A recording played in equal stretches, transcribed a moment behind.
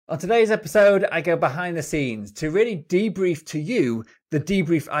On today's episode, I go behind the scenes to really debrief to you the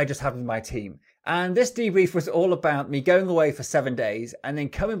debrief I just had with my team. And this debrief was all about me going away for 7 days and then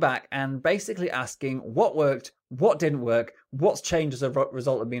coming back and basically asking what worked, what didn't work, what's changed as a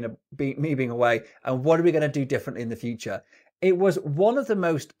result of me being away, and what are we going to do differently in the future. It was one of the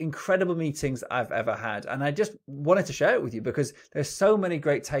most incredible meetings I've ever had. And I just wanted to share it with you because there's so many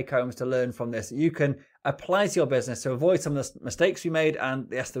great take homes to learn from this. You can apply to your business to avoid some of the mistakes we made. And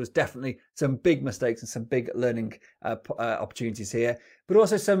yes, there was definitely some big mistakes and some big learning opportunities here, but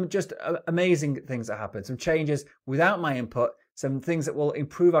also some just amazing things that happened, some changes without my input, some things that will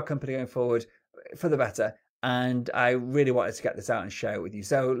improve our company going forward for the better. And I really wanted to get this out and share it with you.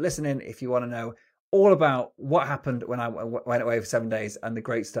 So listen in if you want to know all about what happened when I went away for 7 days and the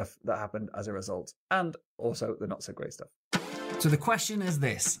great stuff that happened as a result, and also the not so great stuff. So the question is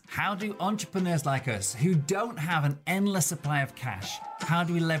this: how do entrepreneurs like us who don't have an endless supply of cash, how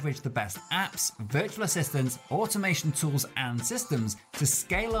do we leverage the best apps, virtual assistants, automation tools and systems to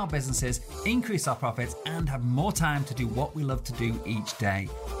scale our businesses, increase our profits and have more time to do what we love to do each day?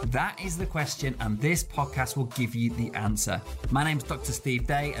 That is the question, and this podcast will give you the answer. My name is Dr. Steve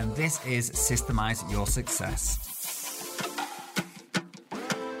Day and this is Systemize Your Success.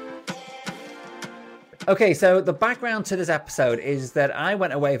 Okay, so the background to this episode is that I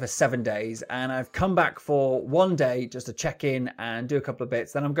went away for 7 days and I've come back for 1 day just to check in and do a couple of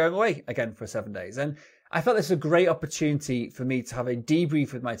bits. Then I'm going away again for 7 days. And I felt this was a great opportunity for me to have a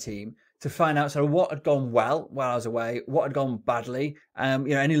debrief with my team to find out sort of what had gone well while I was away, what had gone badly,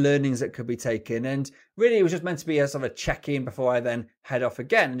 any learnings that could be taken. And really it was just meant to be a sort of a check-in before I then head off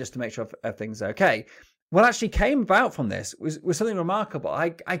again and just to make sure everything's okay. What actually came about from this was something remarkable.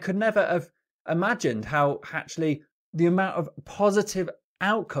 I could never have imagined how actually the amount of positive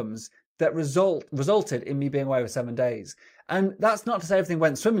outcomes that resulted in me being away for 7 days. And that's not to say everything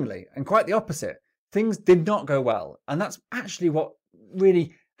went swimmingly, and quite the opposite. Things did not go well. And that's actually what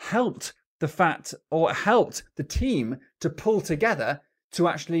really helped the team to pull together to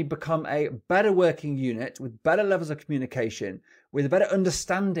actually become a better working unit with better levels of communication, with a better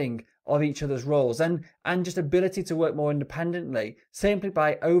understanding of each other's roles and just ability to work more independently simply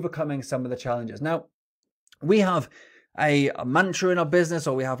by overcoming some of the challenges. Now, we have a mantra in our business,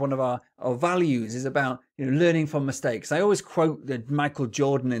 or we have one of our values is about learning from mistakes. I always quote Michael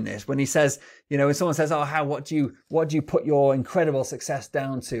Jordan in this when he says, when someone says, what do you put your incredible success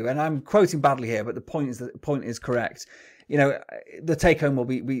down to? And I'm quoting badly here, but the point is correct. The take home will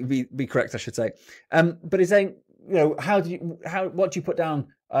be correct, I should say. But he's saying, what do you put down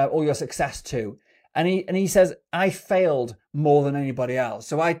all your success to? And he says, I failed more than anybody else.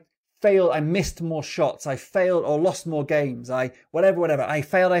 So I missed more shots. I failed or lost more games. Whatever. I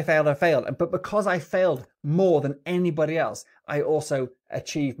failed. But because I failed more than anybody else, I also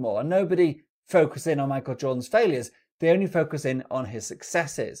achieved more. And nobody focused in on Michael Jordan's failures. They only focus in on his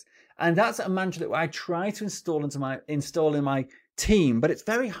successes. And that's a mantra that I try to install in my team, but it's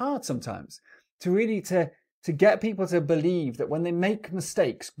very hard sometimes to really to get people to believe that when they make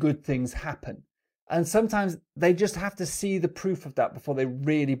mistakes, good things happen. And sometimes they just have to see the proof of that before they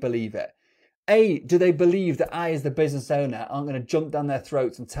really believe it. A, do they believe that I, as the business owner, aren't going to jump down their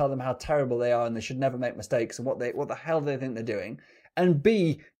throats and tell them how terrible they are and they should never make mistakes and what the hell they think they're doing? And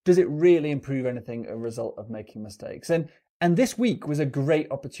B, does it really improve anything as a result of making mistakes? And this week was a great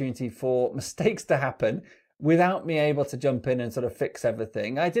opportunity for mistakes to happen without me able to jump in and sort of fix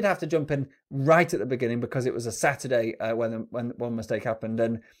everything. I did have to jump in right at the beginning because it was a Saturday when one mistake happened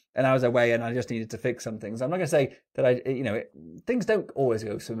and I was away and I just needed to fix some things. I'm not going to say that things don't always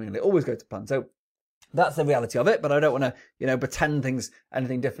go swimmingly, always go to plan. So that's the reality of it, but I don't want to, pretend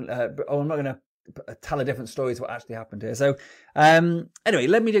anything different. I'm not going to tell a different story to what actually happened here. So anyway,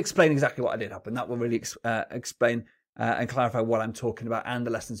 let me explain exactly what I did happen. That will really explain and clarify what I'm talking about and the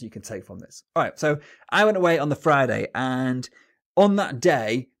lessons you can take from this. All right, so I went away on the Friday, and on that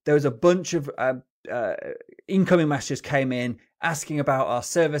day, there was a bunch of incoming messages came in asking about our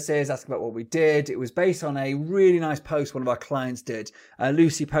services, asking about what we did. It was based on a really nice post one of our clients did.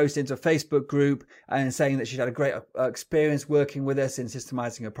 Lucy posted into a Facebook group and saying that she'd had a great experience working with us in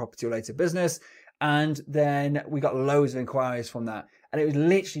systemizing her property-related business. And then we got loads of inquiries from that. And it was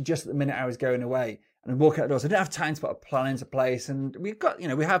literally just at the minute I was going away and walking out the door. So I didn't have time to put a plan into place. And we've got,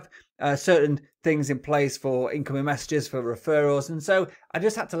 we have certain things in place for incoming messages, for referrals. And so I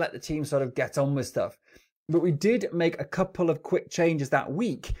just had to let the team sort of get on with stuff. But we did make a couple of quick changes that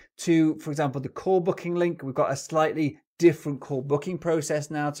week to, for example, the call booking link. We've got a slightly different call booking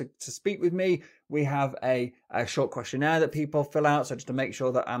process now to speak with me. We have a short questionnaire that people fill out. So just to make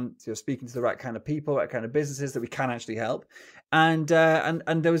sure that I'm speaking to the right kind of people, right kind of businesses that we can actually help. and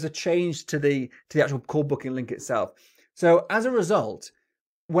there was a change to the actual call booking link itself. So as a result,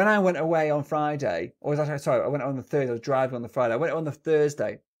 when I went away on Friday, or was I, sorry, I went on the Thursday. I was driving on the Friday. I went on the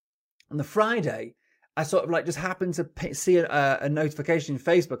Thursday. On the Friday, I sort of like just happened to see a notification in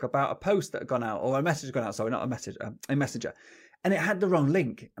Facebook about a post that had gone out, or a message had gone out. Sorry, not a message, a messenger, and it had the wrong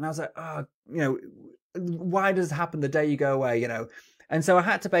link. And I was like, oh, why does it happen the day you go away? And so I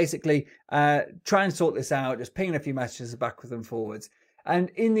had to basically try and sort this out, just ping a few messages backwards and forwards. And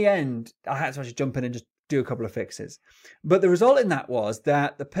in the end, I had to actually jump in and just do a couple of fixes. But the result in that was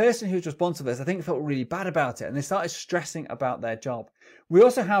that the person who's responsible for this, I think, felt really bad about it, and they started stressing about their job. We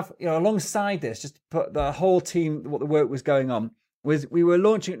also have, alongside this, just to put the whole team, what the work was going on, was we were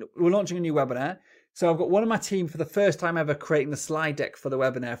launching a new webinar. So I've got one of my team for the first time ever creating the slide deck for the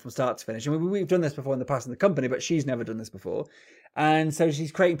webinar from start to finish. And we've done this before in the past in the company, but she's never done this before. And so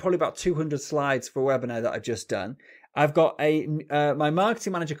she's creating probably about 200 slides for a webinar that I've just done. I've got my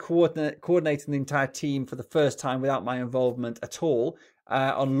marketing manager coordinating the entire team for the first time without my involvement at all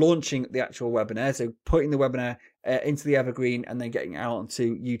on launching the actual webinar. So putting the webinar into the evergreen and then getting it out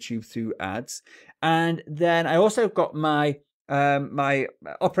onto YouTube through ads. And then I also got my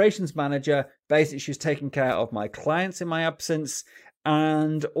operations manager. Basically, she's taking care of my clients in my absence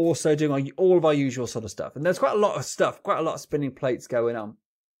and also doing all of our usual sort of stuff. And there's quite a lot of stuff, quite a lot of spinning plates going on.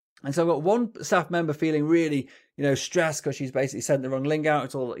 And so I've got one staff member feeling really, stressed because she's basically sent the wrong link out.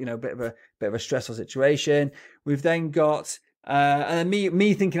 It's all, a bit of a stressful situation. We've then got, and then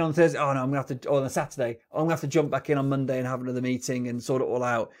me thinking on Thursday, oh no, I'm gonna have to, or on a Saturday, I'm gonna have to jump back in on Monday and have another meeting and sort it all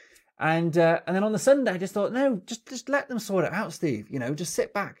out. And then on the Sunday, I just thought, no, just let them sort it out, Steve. Just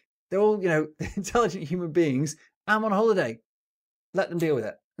sit back. They're all, intelligent human beings. I'm on holiday. Let them deal with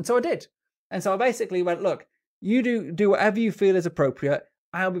it. And so I did. And so I basically went, look, you do whatever you feel is appropriate.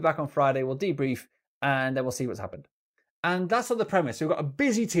 I'll be back on Friday. We'll debrief and then we'll see what's happened. And that's sort of the premise. We've got a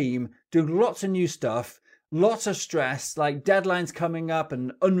busy team doing lots of new stuff, lots of stress, like deadlines coming up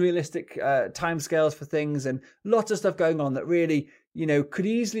and unrealistic timescales for things, and lots of stuff going on that really, could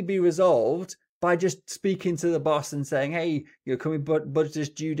easily be resolved by just speaking to the boss and saying, hey, can we budget this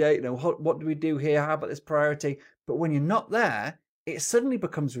due date? What do we do here? How about this priority? But when you're not there, it suddenly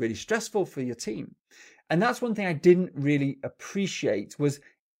becomes really stressful for your team. And that's one thing I didn't really appreciate, was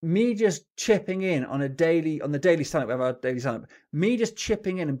me just chipping in on the daily stand-up, we have our daily stand-up, me just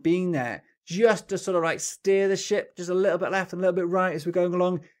chipping in and being there just to sort of like steer the ship just a little bit left and a little bit right as we're going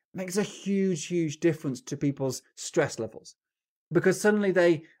along makes a huge, huge difference to people's stress levels. Because suddenly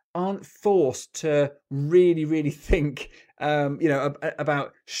they aren't forced to really, really think,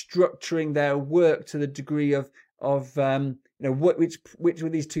 about structuring their work to the degree of which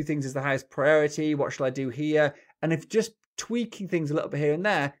of these two things is the highest priority? What shall I do here? And if just tweaking things a little bit here and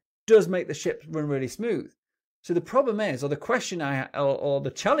there does make the ship run really smooth. So the problem is, or the question or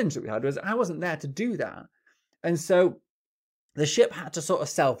the challenge that we had was, I wasn't there to do that. And so the ship had to sort of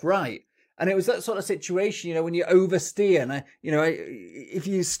self-right. And it was that sort of situation, when you oversteer, and if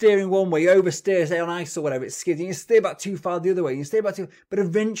you're steering one way, you oversteer, say on ice or whatever, it's skidding, you steer back too far the other way, but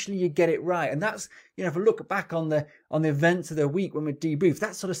eventually you get it right. And that's, if I look back on the events of the week when we debrief,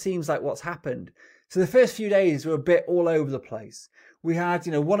 that sort of seems like what's happened. So the first few days were a bit all over the place. We had,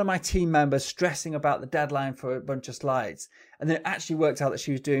 one of my team members stressing about the deadline for a bunch of slides. And then it actually worked out that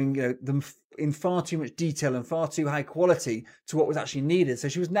she was doing, them in far too much detail and far too high quality to what was actually needed. So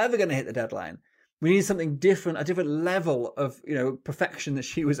she was never going to hit the deadline. We needed something different, a different level of, perfection that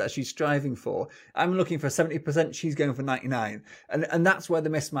she was actually striving for. I'm looking for 70%, she's going for 99. And that's where the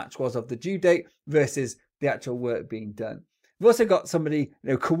mismatch was of the due date versus the actual work being done. We've also got somebody,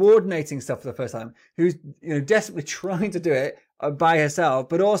 coordinating stuff for the first time who's, desperately trying to do it by herself,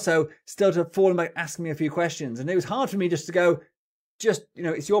 but also still to fall back asking me a few questions. And it was hard for me just to go,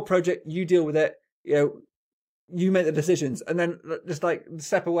 it's your project, you deal with it, you make the decisions, and then just like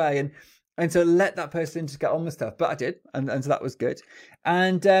step away and so let that person just get on with stuff. But I did, and so that was good.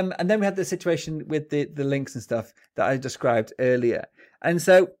 And then we had the situation with the links and stuff that I described earlier. And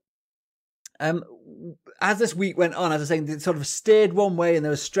so as this week went on, as I was saying, it sort of steered one way and there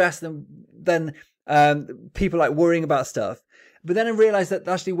was stress, and then people like worrying about stuff. But then I realized that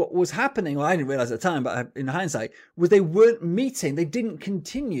actually what was happening, well, I didn't realize at the time, but in hindsight, was they weren't meeting, they didn't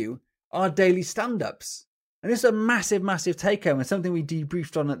continue our daily stand-ups. And this is a massive, massive take home and something we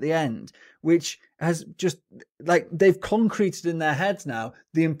debriefed on at the end, which has just like they've concreted in their heads now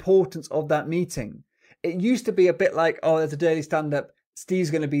the importance of that meeting. It used to be a bit like, oh, there's a daily stand-up, Steve's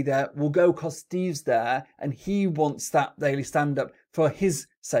going to be there, we'll go because Steve's there and he wants that daily stand-up for his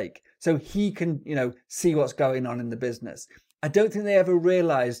sake, so he can, see what's going on in the business. I don't think they ever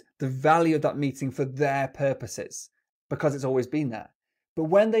realized the value of that meeting for their purposes. because it's always been there. But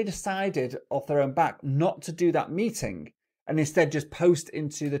when they decided off their own back not to do that meeting and instead just post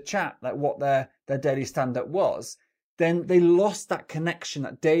into the chat like what their daily stand-up was, then they lost that connection,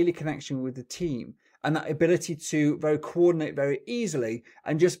 that daily connection with the team, and that ability to coordinate very easily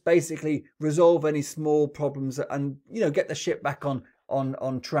and just basically resolve any small problems and, get the ship back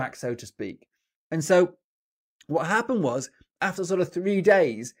on track, so to speak. And so what happened was, after sort of 3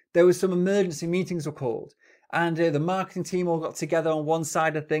 days, there was some emergency meetings were called. And the marketing team all got together on one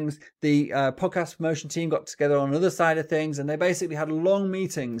side of things. The podcast promotion team got together on another side of things. And they basically had long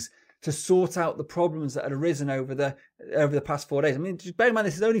meetings to sort out the problems that had arisen over the past 4 days. I mean, just bear in mind,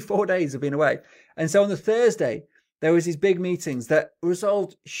 this is only 4 days of being away. And so on the Thursday, there was these big meetings that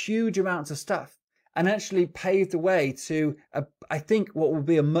resolved huge amounts of stuff and actually paved the way to, I think, what will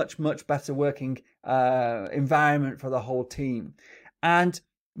be a much, much better working environment for the whole team.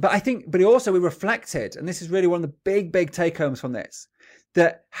 But we reflected, and this is really one of the big take homes from this,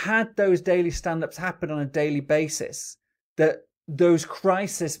 that had those daily stand-ups happen on a daily basis, that those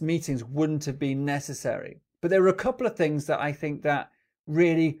crisis meetings wouldn't have been necessary. But there were a couple of things that I think that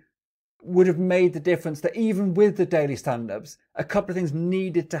really would have made the difference, that even with the daily stand-ups, a couple of things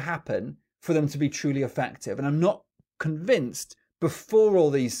needed to happen for them to be truly effective. And I'm not convinced before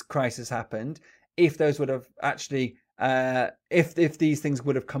all these crises happened if those would have actually if these things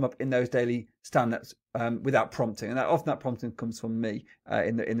would have come up in those daily stand-ups without prompting, and often that prompting comes from me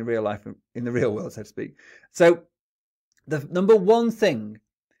in the real life, in the real world, so to speak. So the number one thing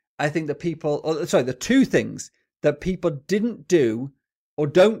I think that the two things that people didn't do or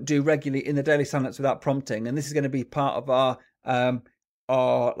don't do regularly in the daily stand-ups without prompting, and this is going to be part of our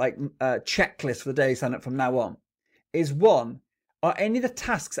checklist for the daily stand-up from now on, is one, are any of the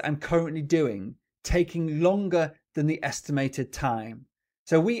tasks I'm currently doing taking longer than the estimated time?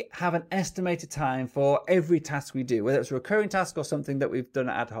 So we have an estimated time for every task we do, whether it's a recurring task or something that we've done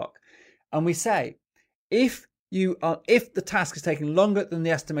ad hoc. And we say, if the task is taking longer than the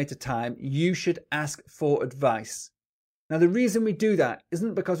estimated time, you should ask for advice. Now, the reason we do that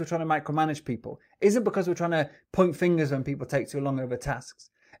isn't because we're trying to micromanage people, isn't because we're trying to point fingers when people take too long over tasks.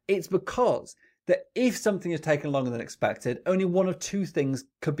 It's because that if something is taking longer than expected, only one of two things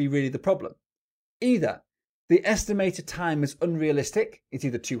could be really the problem. Either the estimated time is unrealistic, it's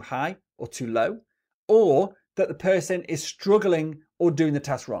either too high or too low, or that the person is struggling or doing the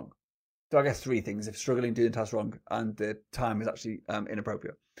task wrong. So I guess three things: if struggling, doing the task wrong, and the time is actually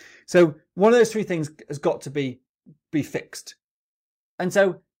inappropriate. So one of those three things has got to be fixed. And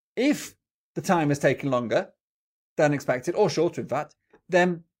so if the time is taking longer than expected, or shorter in fact,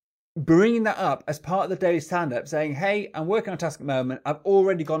 then bringing that up as part of the daily stand-up, saying, hey, I'm working on a task at the moment, I've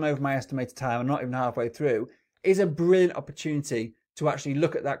already gone over my estimated time, I'm not even halfway through, is a brilliant opportunity to actually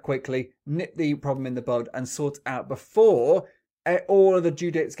look at that quickly, nip the problem in the bud and sort it out before all of the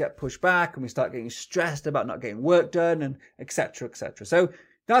due dates get pushed back and we start getting stressed about not getting work done, and etc. etc. So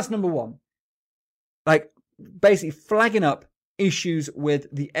that's number one. Like basically flagging up issues with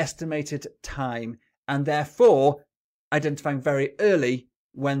the estimated time, and therefore identifying very early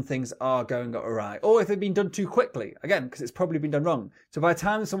when things are going awry, or if they've been done too quickly, again, because it's probably been done wrong. So by the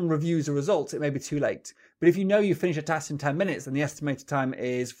time someone reviews the results, it may be too late. But if you know you finish a task in 10 minutes and the estimated time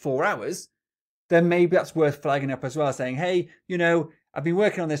is 4 hours, then maybe that's worth flagging up as well, saying, hey, I've been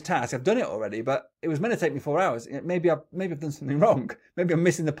working on this task, I've done it already, but it was meant to take me 4 hours. Maybe I've done something wrong. Maybe I'm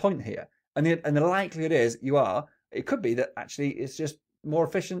missing the point here. And the likelihood is it could be that actually it's just more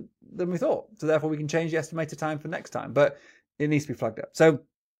efficient than we thought. So therefore we can change the estimated time for next time, but it needs to be flagged up. So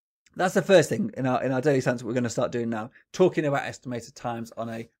that's the first thing in our daily sense that we're going to start doing now, talking about estimated times on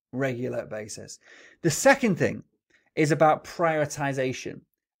a regular basis. The second thing is about prioritization.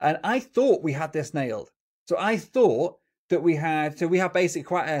 And I thought we had this nailed. So I thought that we have basically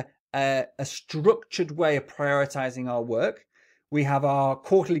quite a structured way of prioritizing our work. We have our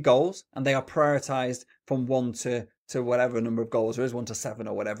quarterly goals, and they are prioritized from 1 to whatever number of goals there is, 1 to 7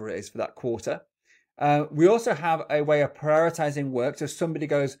 or whatever it is for that quarter. We also have a way of prioritizing work. So if somebody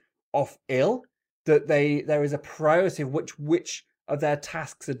goes off ill, that there is a priority of which of their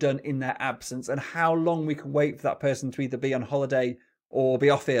tasks are done in their absence, and how long we can wait for that person to either be on holiday or be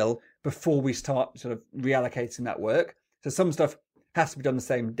off ill before we start sort of reallocating that work. So some stuff has to be done the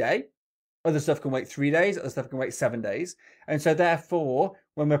same day. Other stuff can wait 3 days, other stuff can wait 7 days. And so therefore,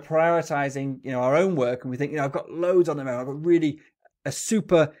 when we're prioritizing, our own work, and we think, I've got loads on the moment, I've got really a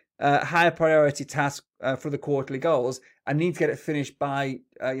super high priority task for the quarterly goals, I need to get it finished by,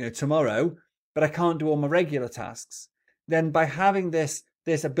 tomorrow, but I can't do all my regular tasks. Then by having this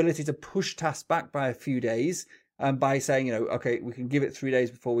ability to push tasks back by a few days, by saying, okay, we can give it 3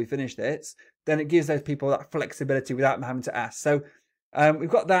 days before we finish this, then it gives those people that flexibility without having to ask. So we've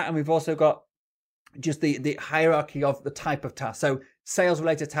got that, and we've also got just the hierarchy of the type of task. So sales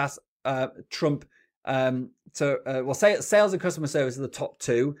related tasks trump. Sales and customer service are the top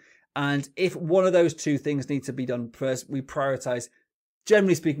two. And if one of those two things needs to be done first, we prioritize,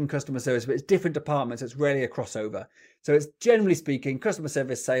 generally speaking, customer service, but it's different departments. It's rarely a crossover. So it's generally speaking, customer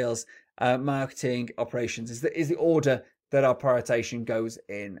service, sales, marketing, operations is the order that our prioritization goes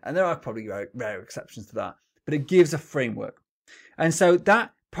in. And there are probably rare exceptions to that, but it gives a framework. And so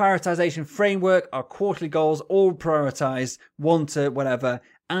that prioritization framework, our quarterly goals, all prioritized, one to whatever,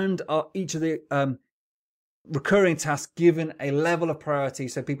 and each of the recurring tasks given a level of priority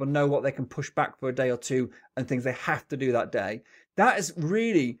so people know what they can push back for a day or two and things they have to do that day. That has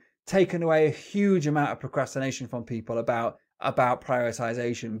really taken away a huge amount of procrastination from people about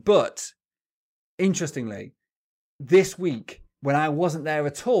prioritization. But interestingly, this week, when I wasn't there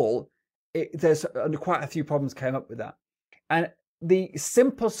at all, there's quite a few problems came up with that. And the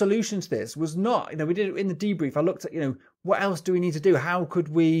simple solution to this was not, we did it in the debrief. I looked at, what else do we need to do? How could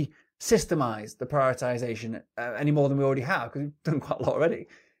we systemize the prioritization any more than we already have? Because we've done quite a lot already.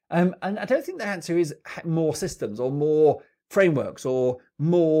 And I don't think the answer is more systems or more frameworks or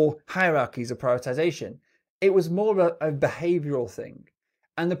more hierarchies of prioritization. It was more of a behavioral thing.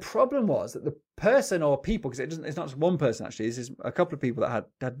 And the problem was that the person or people, because it's not just one person actually, this is a couple of people that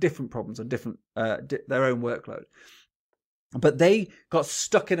had different problems and different their own workload. But they got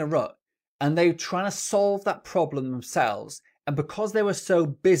stuck in a rut and they were trying to solve that problem themselves. And because they were so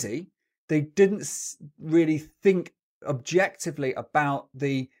busy, they didn't really think objectively about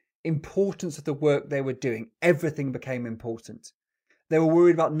the importance of the work they were doing. Everything became important. They were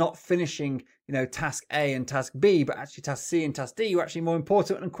worried about not finishing, task A and task B, but actually task C and task D were actually more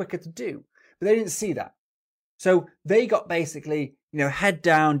important and quicker to do. But they didn't see that. So they got basically, head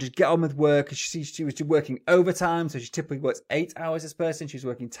down, just get on with work. She was working overtime. So she typically works 8 hours, this person. She was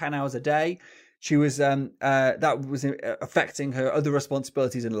working 10 hours a day. She was, that was affecting her other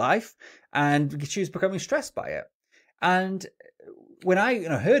responsibilities in life. And she was becoming stressed by it. And when I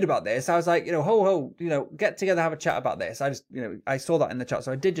heard about this, I was like, get together, have a chat about this. I saw that in the chat.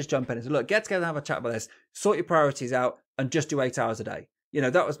 So I did just jump in and say, look, get together and have a chat about this, sort your priorities out and just do 8 hours a day.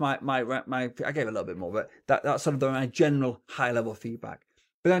 That was my I gave a little bit more, but that's sort of my general high level feedback.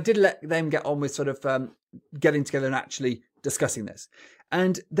 But I did let them get on with sort of getting together and actually discussing this.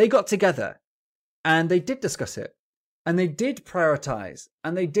 And they got together and they did discuss it. And they did prioritize,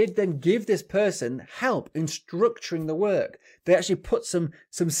 and they did then give this person help in structuring the work. They actually put some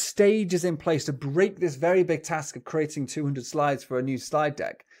stages in place to break this very big task of creating 200 slides for a new slide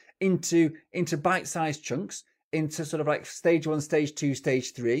deck into bite-sized chunks, into sort of like stage 1, stage 2,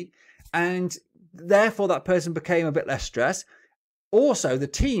 stage 3. And therefore that person became a bit less stressed. Also, the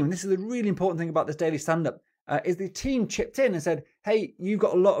team, and this is the really important thing about this daily stand-up, is the team chipped in and said, hey, you've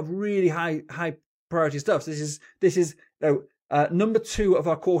got a lot of really high priority stuff. So this is number 2 of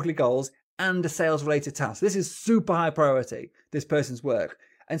our quarterly goals and a sales related task. This is super high priority, this person's work.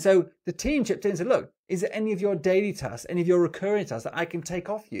 And so the team chipped in and said, look, is there any of your daily tasks, any of your recurring tasks that I can take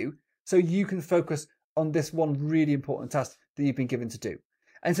off you so you can focus on this one really important task that you've been given to do?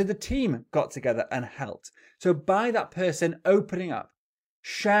 And so the team got together and helped. So by that person opening up,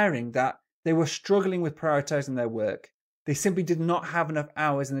 sharing that they were struggling with prioritizing their work, they simply did not have enough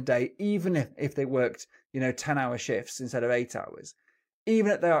hours in the day, even if they worked, 10-hour shifts instead of 8 hours.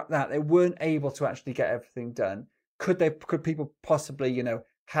 Even at that, they weren't able to actually get everything done. Could people possibly,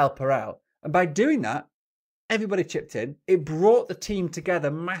 help her out? And by doing that, everybody chipped in. It brought the team together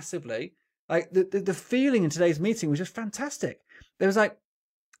massively. Like the feeling in today's meeting was just fantastic. There was like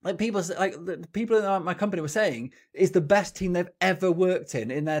people, the people in my company were saying, is the best team they've ever worked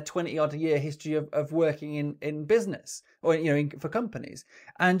in their 20-odd year history of working in business or for companies,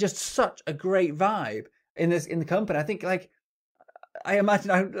 and just such a great vibe in the company. I think I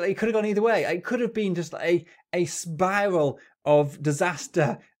imagine it could have gone either way. It could have been just a spiral of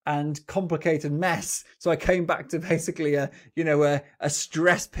disaster and complicated mess. So I came back to basically a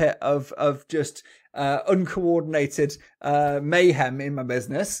stress pit of just uncoordinated mayhem in my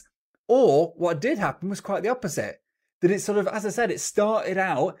business. Or what did happen was quite the opposite. That it sort of, as I said, it started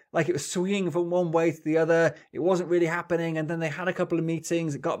out like it was swinging from one way to the other. It wasn't really happening. And then they had a couple of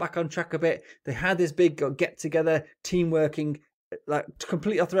meetings. It got back on track a bit. They had this big get together, team working, like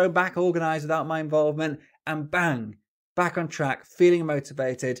completely thrown back, organized without my involvement. And bang, back on track, feeling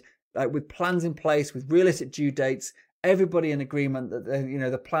motivated, like with plans in place, with realistic due dates, everybody in agreement that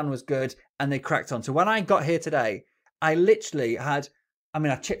the plan was good, and they cracked on. So when I got here today, I literally I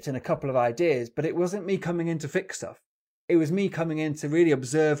chipped in a couple of ideas, but it wasn't me coming in to fix stuff. It was me coming in to really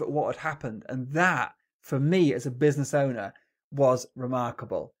observe what had happened. And that, for me as a business owner, was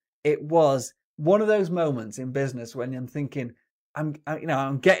remarkable. It was one of those moments in business when I'm thinking,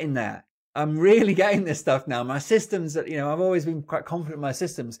 I'm getting there. I'm really getting this stuff now. My systems, I've always been quite confident in my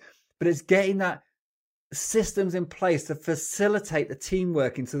systems, but it's getting that systems in place to facilitate the team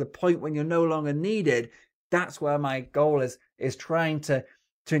working to the point when you're no longer needed. That's where my goal is trying to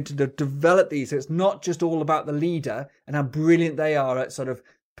develop these. So it's not just all about the leader and how brilliant they are at sort of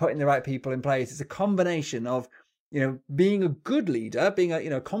putting the right people in place. It's a combination of, being a good leader, being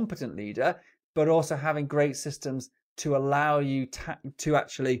a competent leader, but also having great systems to allow you to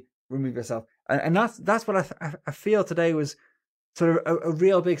actually remove yourself. And that's what I feel today was sort of a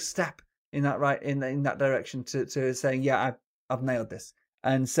real big step in that in that direction to saying, yeah, I've nailed this.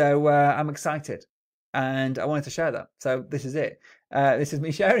 And so I'm excited. And I wanted to share that. So this is it. This is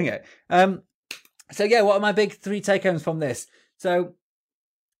me sharing it. So yeah, what are my big 3 take-homes from this? So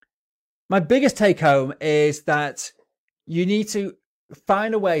my biggest take-home is that you need to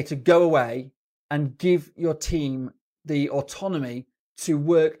find a way to go away and give your team the autonomy to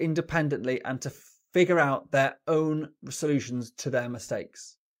work independently and to figure out their own solutions to their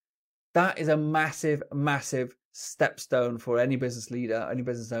mistakes. That is a massive, massive stepstone for any business leader, any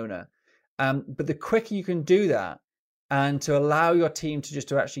business owner. But the quicker you can do that and to allow your team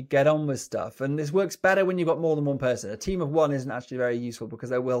to actually get on with stuff, and this works better when you've got more than one person. A team of one isn't actually very useful because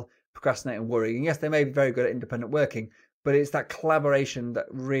they will procrastinate and worry. And yes, they may be very good at independent working, but it's that collaboration that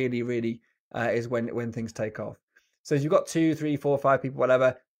really, really is when things take off. So if you've got 2, 3, 4, 5 people,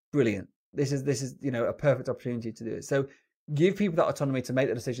 whatever, brilliant. This is a perfect opportunity to do it. So give people that autonomy to make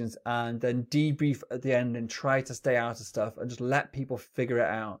the decisions and then debrief at the end and try to stay out of stuff and just let people figure it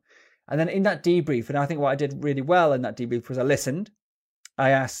out. And then in that debrief, and I think what I did really well in that debrief was I listened. I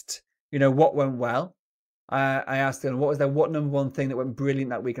asked, what went well. I asked them, what number one thing that went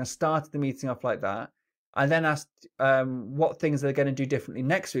brilliant that week? And I started the meeting off like that. I then asked what things they're going to do differently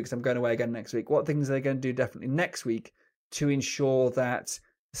next week, because I'm going away again next week. What things are they going to do differently next week to ensure that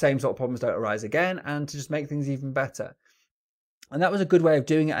the same sort of problems don't arise again and to just make things even better? And that was a good way of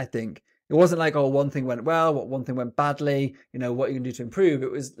doing it, I think. It wasn't like, one thing went well, one thing went badly, what are you going to do to improve?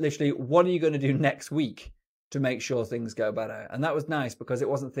 It was literally, what are you going to do next week to make sure things go better? And that was nice because it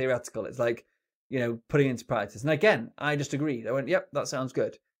wasn't theoretical. It's like, putting it into practice. And again, I just agreed. I went, yep, that sounds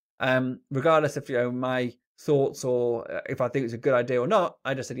good. Regardless if, my thoughts or if I think it's a good idea or not,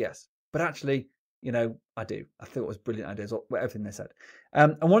 I just said yes. But actually, I do. I thought it was brilliant ideas, everything they said.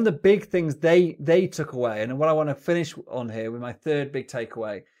 And one of the big things they took away, and what I want to finish on here with my third big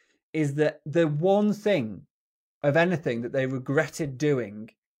takeaway, is that the one thing of anything that they regretted doing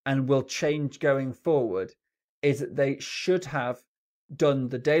and will change going forward is that they should have done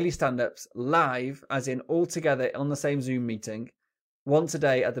the daily stand-ups live, as in all together on the same Zoom meeting, once a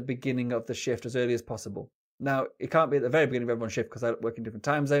day at the beginning of the shift as early as possible. Now, it can't be at the very beginning of everyone's shift because I work in different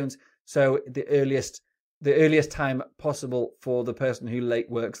time zones. So the earliest time possible for the person who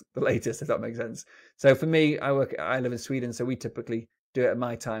works the latest, if that makes sense. So for me, I live in Sweden, so we typically do it at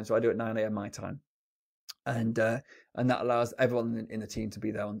my time. So I do it 9 a.m. my time. And that allows everyone in the team to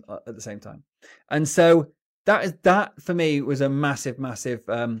be there at the same time. And so that for me was a massive, massive,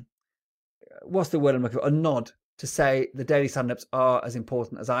 what's the word I'm looking for? A nod to say the daily stand-ups are as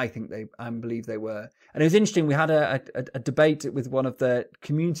important as I believe they were. And it was interesting. We had a debate with one of the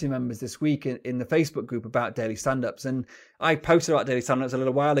community members this week in the Facebook group about daily stand-ups. And I posted about daily stand-ups a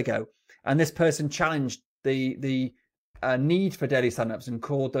little while ago. And this person challenged the need for daily stand-ups and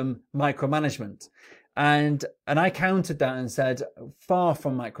called them micromanagement. And I countered that and said, far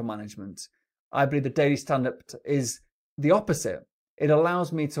from micromanagement. I believe the daily stand-up is the opposite. It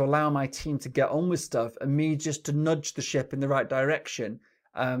allows me to allow my team to get on with stuff and me just to nudge the ship in the right direction,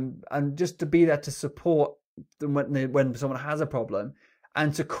 and just to be there to support them when someone has a problem,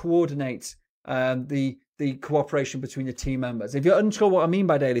 and to coordinate the cooperation between the team members. If you're unsure what I mean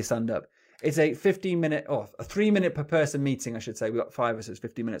by daily stand-up, it's a 15-minute or a 3-minute per person meeting, I should say. We've got 5, so it's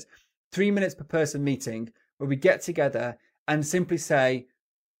 15 minutes. 3 minutes per person meeting where we get together and simply say,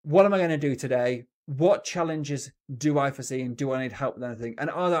 what am I going to do today? What challenges do I foresee, and do I need help with anything? And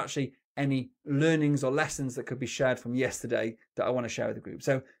are there actually any learnings or lessons that could be shared from yesterday that I want to share with the group?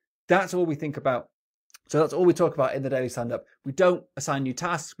 So that's all we think about. So that's all we talk about in the daily stand-up. We don't assign you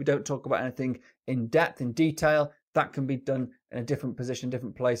tasks. We don't talk about anything in depth, in detail. That can be done in a different position,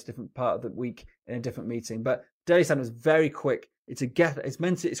 different place, different part of the week in a different meeting. But daily stand-up is very quick.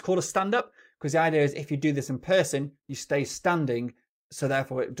 It's called a stand-up because the idea is if you do this in person, you stay standing. So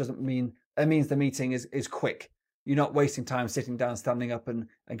therefore, it means the meeting is quick. You're not wasting time sitting down, standing up and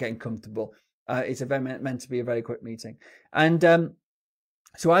getting comfortable. It's meant to be a very quick meeting. And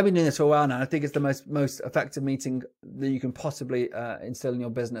so I've been doing this for a while now. I think it's the most effective meeting that you can possibly instill in your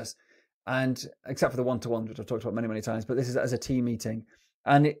business. And except for the one-to-ones, which I've talked about many, many times, but this is as a team meeting.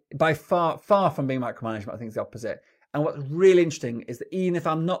 And by far from being micromanagement, I think it's the opposite. And what's really interesting is that even if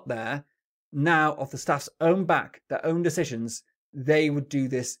I'm not there, now off the staff's own back, their own decisions, they would do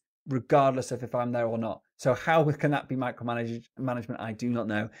this regardless of if I'm there or not. So how can that be micromanagement? I do not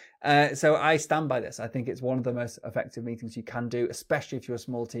know. So I stand by this. I think it's one of the most effective meetings you can do, especially if you're a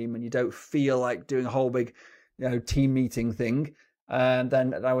small team and you don't feel like doing a whole big, team meeting thing.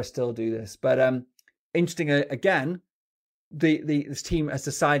 Then I would still do this. But interesting again, this team has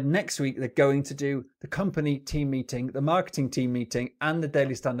decided next week they're going to do the company team meeting, the marketing team meeting, and the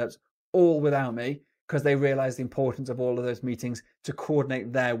daily stand-ups all without me, because they realize the importance of all of those meetings to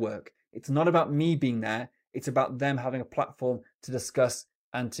coordinate their work. It's not about me being there. It's about them having a platform to discuss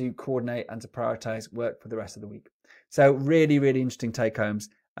and to coordinate and to prioritize work for the rest of the week. So really, really interesting take homes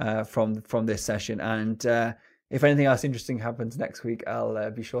from this session. And if anything else interesting happens next week,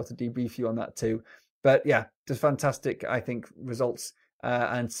 I'll be sure to debrief you on that too. But yeah, just fantastic, I think, results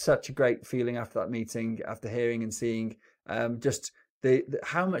and such a great feeling after that meeting, after hearing and seeing just the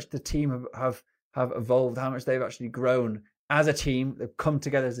how much the team have evolved, how much they've actually grown as a team. They've come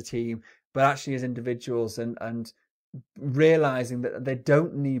together as a team, but actually as individuals, and realizing that they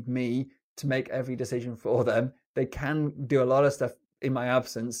don't need me to make every decision for them. They can do a lot of stuff in my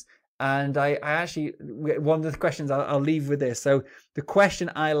absence. And I actually, one of the questions I'll leave with this. So the question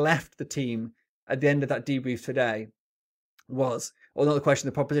I left the team at the end of that debrief today was, or not the question,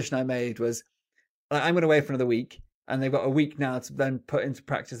 the proposition I made was, I'm going away for another week, and they've got a week now to then put into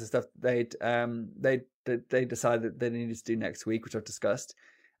practice the stuff they decided that they needed to do next week, which I've discussed.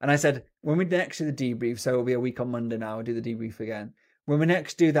 And I said, when we next do the debrief, so it'll be a week on Monday now, we'll do the debrief again. When we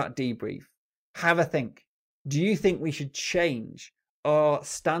next do that debrief, have a think. Do you think we should change our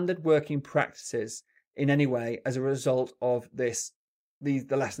standard working practices in any way as a result of the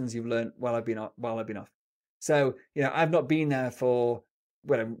lessons you've learned while I've been off? So, I've not been there for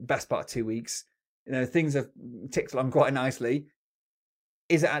best part of 2 weeks. Things have ticked along quite nicely.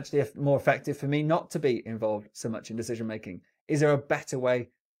 Is it actually more effective for me not to be involved so much in decision making? Is there a better way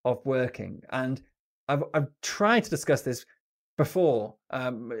of working? And I've tried to discuss this before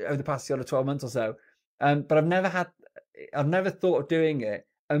over the past 12 months or so, but I've never thought of doing it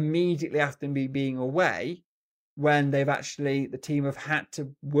immediately after me being away, when the team have had to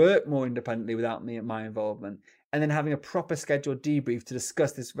work more independently without me and my involvement, and then having a proper scheduled debrief to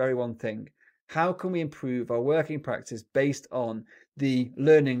discuss this very one thing. How can we improve our working practice based on the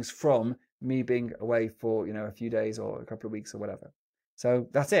learnings from me being away for, a few days or a couple of weeks or whatever? So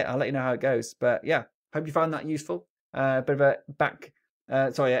that's it. I'll let you know how it goes. But yeah, hope you found that useful. Bit of a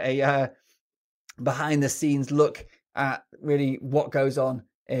behind the scenes look at really what goes on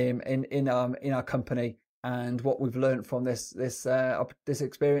in our company and what we've learned from this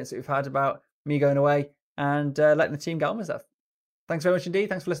experience that we've had about me going away and letting the team get on with stuff. Thanks very much indeed.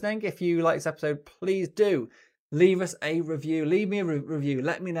 Thanks for listening. If you like this episode, please do leave us a review. Leave me a review.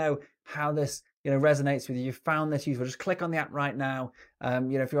 Let me know how this resonates with you. You found this useful. Just click on the app right now.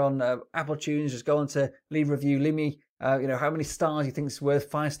 If you're on Apple Tunes, just go on to leave a review. Leave me how many stars you think it's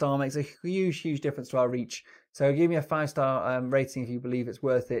worth. 5-star makes a huge difference to our reach. So give me a 5-star rating if you believe it's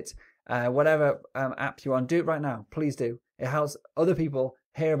worth it. Whatever app you're on, do it right now. Please do. It helps other people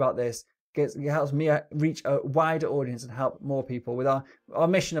hear about this. It helps me reach a wider audience and help more people with our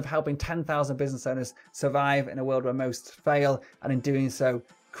mission of helping 10,000 business owners survive in a world where most fail, and in doing so,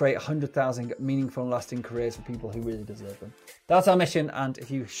 create 100,000 meaningful and lasting careers for people who really deserve them. That's our mission, and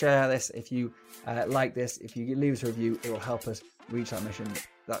if you share this, if you like this, if you leave us a review, it will help us reach that mission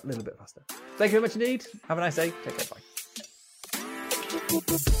that little bit faster. Thank you very much indeed. Have a nice day. Take care. Bye.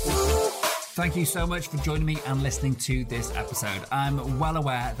 Thank you so much for joining me and listening to this episode. I'm well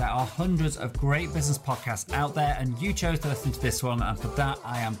aware there are hundreds of great business podcasts out there, and you chose to listen to this one, and for that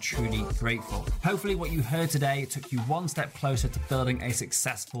I am truly grateful. Hopefully what you heard today took you one step closer to building a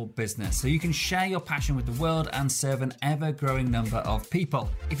successful business so you can share your passion with the world and serve an ever-growing number of people.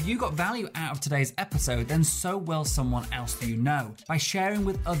 If you got value out of today's episode, then so will someone else that you know. By sharing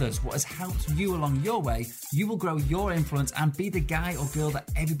with others what has helped you along your way, you will grow your influence and be the guy or girl that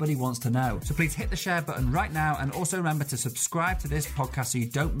everybody wants to know. episode. So please hit the share button right now, and also remember to subscribe to this podcast so you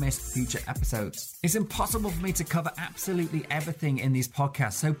don't miss future episodes. It's impossible for me to cover absolutely everything in these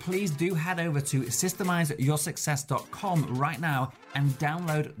podcasts, so please do head over to systemizeyoursuccess.com right now and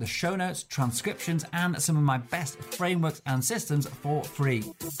download the show notes, transcriptions, and some of my best frameworks and systems for free.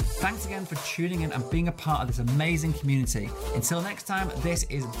 Thanks again for tuning in and being a part of this amazing community. Until next time, this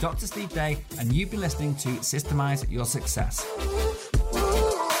is Dr. Steve Day, and you've been listening to Systemize Your Success.